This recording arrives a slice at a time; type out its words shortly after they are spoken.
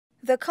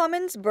The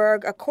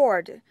Commonsburg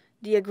Accord,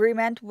 the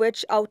agreement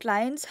which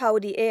outlines how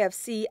the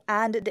AFC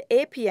and the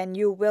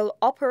APNU will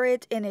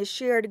operate in a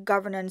shared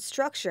governance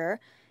structure,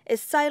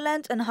 is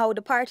silent on how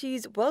the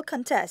parties will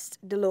contest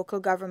the local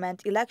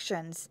government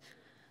elections.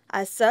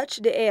 As such,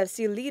 the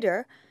AFC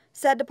leader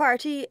said the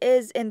party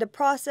is in the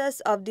process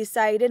of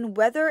deciding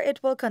whether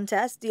it will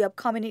contest the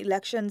upcoming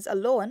elections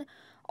alone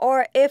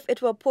or if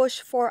it will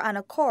push for an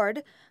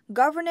accord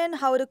governing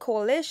how the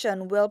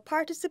coalition will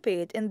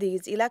participate in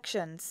these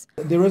elections.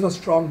 There is a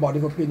strong body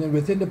of opinion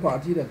within the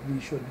party that we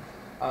should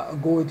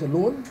go it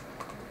alone,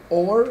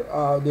 or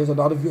there's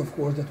another view, of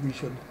course, that we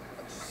should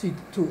seek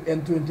to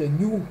enter into a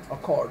new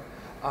accord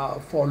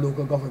for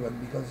local government,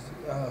 because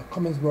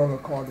Commonsburg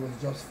Accord was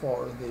just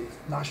for the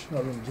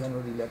national and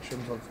general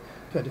elections of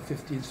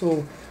 2015.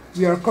 So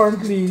we are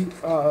currently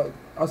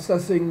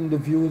assessing the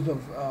views of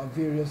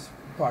various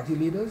party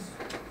leaders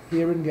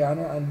here in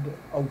Guyana and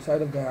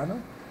outside of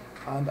Guyana.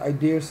 And I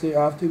dare say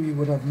after we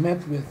would have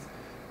met with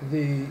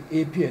the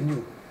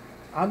APNU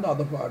and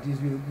other parties,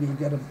 we will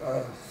get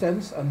a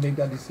sense and make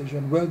that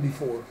decision well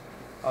before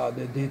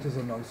the date is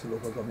announced to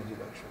local government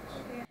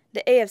elections.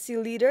 The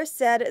AFC leader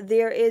said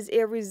there is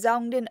a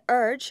resounding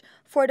urge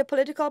for the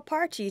political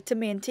party to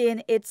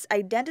maintain its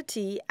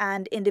identity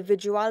and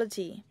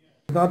individuality.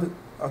 It's not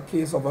a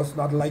case of us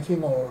not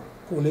liking our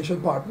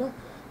coalition partner,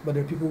 but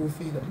there are people who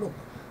feel that, look,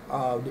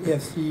 the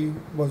AFC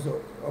was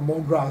a more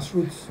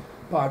grassroots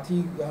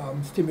party,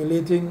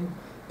 stimulating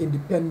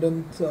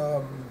independent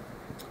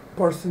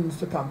persons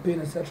to campaign,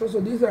 etc.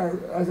 So these are,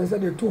 as I said,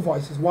 there are two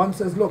voices. One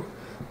says, look,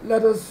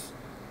 let us,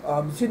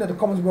 seeing that the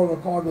Commonsburg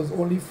Accord was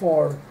only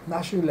for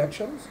national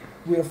elections,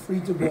 we are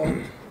free to go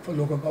out for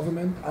local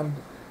government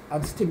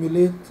and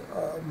stimulate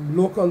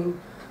local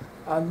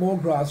and more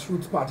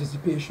grassroots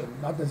participation,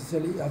 not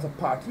necessarily as a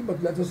party,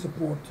 but let us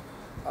support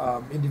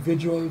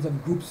individuals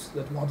and groups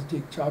that want to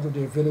take charge of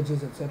their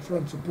villages, etc.,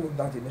 and support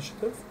that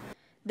initiative.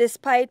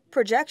 Despite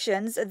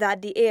projections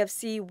that the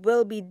AFC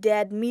will be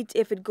dead meat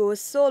if it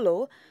goes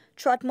solo,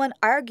 Trotman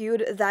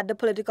argued that the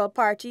political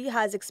party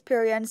has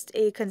experienced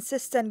a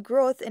consistent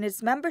growth in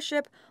its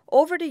membership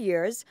over the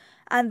years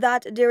and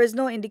that there is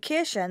no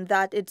indication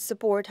that its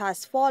support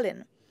has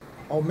fallen.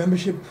 Our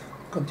membership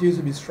continues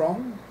to be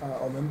strong,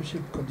 our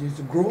membership continues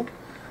to grow,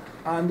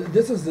 and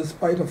this is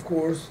despite, of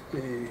course,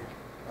 the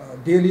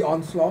daily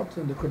onslaught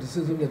and the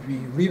criticism that we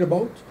read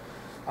about.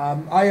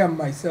 I am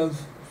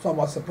myself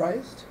somewhat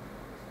surprised.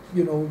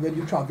 You know, when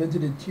you travel into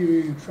the interior,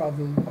 you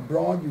travel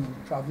abroad, you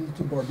travel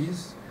to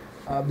Berbice,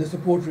 the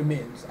support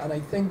remains. And I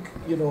think,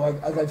 you know,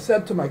 as I've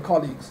said to my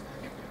colleagues,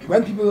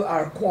 when people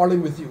are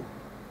quarreling with you,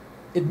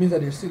 it means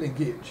that they're still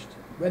engaged.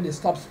 When they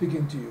stop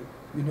speaking to you,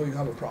 you know you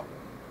have a problem.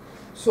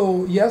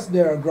 So yes,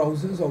 there are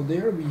grouses out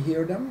there, we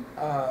hear them,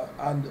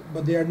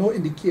 but there are no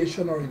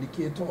indication or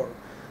indicator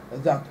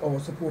that our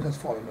support has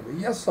fallen away.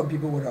 Yes, some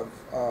people would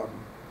have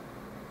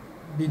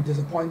been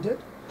disappointed.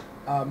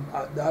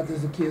 That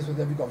is the case with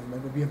every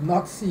government, but we have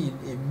not seen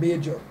a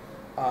major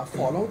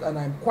fallout, and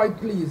I'm quite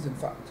pleased, in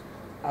fact,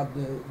 at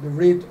the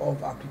rate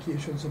of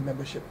applications for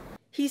membership.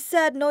 He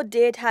said no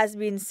date has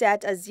been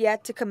set as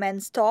yet to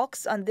commence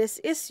talks on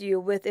this issue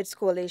with its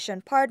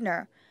coalition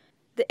partner.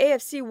 The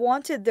AFC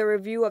wanted the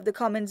review of the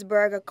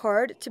Commonsburg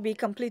Accord to be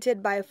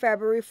completed by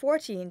February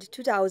 14,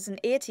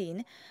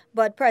 2018,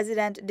 but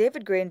President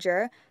David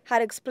Granger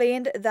had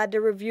explained that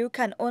the review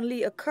can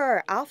only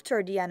occur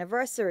after the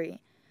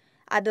anniversary.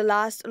 At the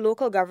last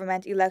local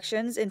government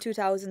elections in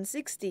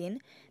 2016,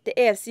 the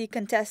AFC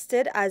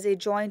contested as a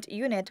joint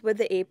unit with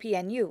the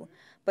APNU,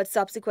 but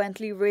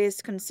subsequently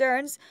raised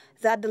concerns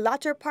that the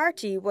latter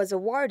party was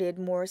awarded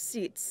more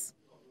seats.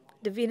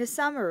 Davina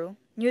Samaru,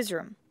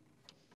 Newsroom.